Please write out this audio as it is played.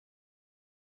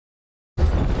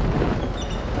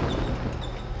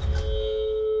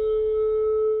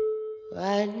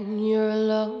When you're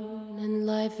alone and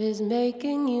life is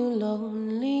making you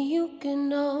lonely, you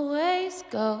can always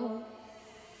go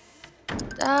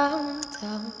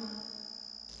downtown.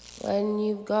 When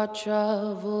you've got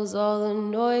troubles, all the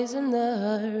noise and the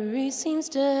hurry seems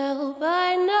to help,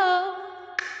 I know.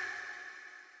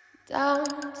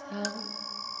 Downtown.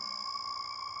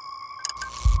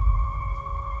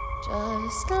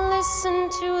 Just listen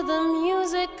to the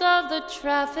music of the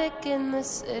traffic in the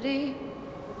city.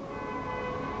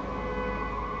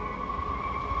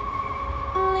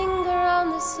 Linger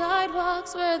on the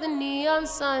sidewalks where the neon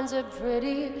signs are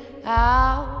pretty.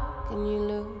 How can you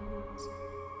lose?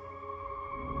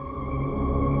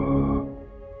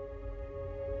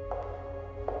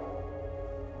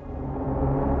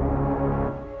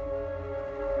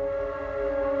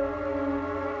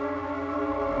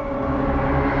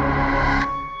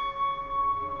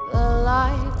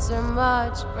 Are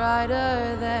much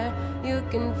brighter there. You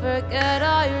can forget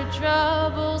all your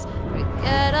troubles,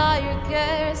 forget all your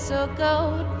cares. So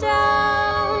go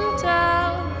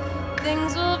downtown.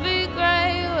 Things will be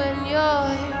great when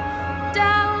you're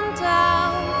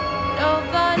downtown. No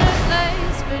finer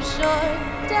place for sure.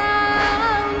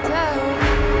 Downtown.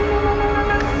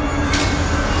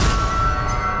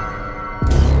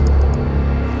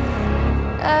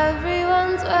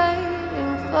 Everyone's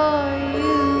waiting for